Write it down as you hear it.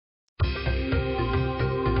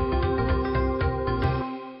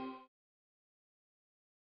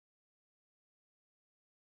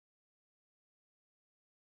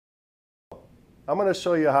I'm going to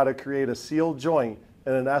show you how to create a sealed joint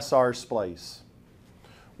in an SR splice.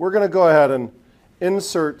 We're going to go ahead and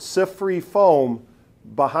insert Sift Free Foam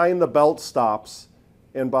behind the belt stops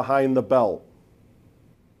and behind the belt.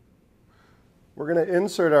 We're going to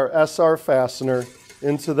insert our SR fastener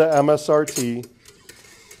into the MSRT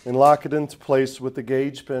and lock it into place with the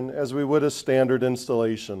gauge pin as we would a standard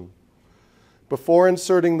installation. Before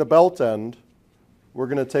inserting the belt end, we're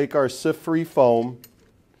going to take our Sift Free Foam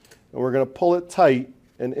and we're going to pull it tight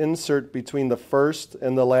and insert between the first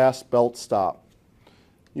and the last belt stop.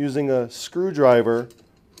 Using a screwdriver,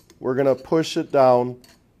 we're going to push it down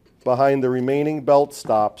behind the remaining belt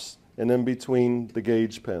stops and in between the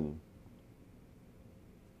gauge pin.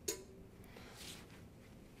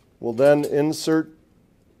 We'll then insert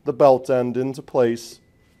the belt end into place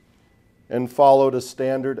and follow the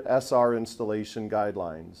standard SR installation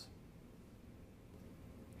guidelines.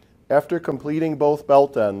 After completing both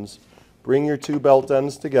belt ends, bring your two belt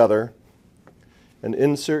ends together and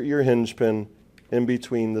insert your hinge pin in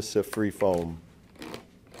between the Sift Free Foam.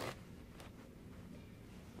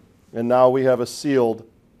 And now we have a sealed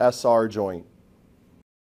SR joint.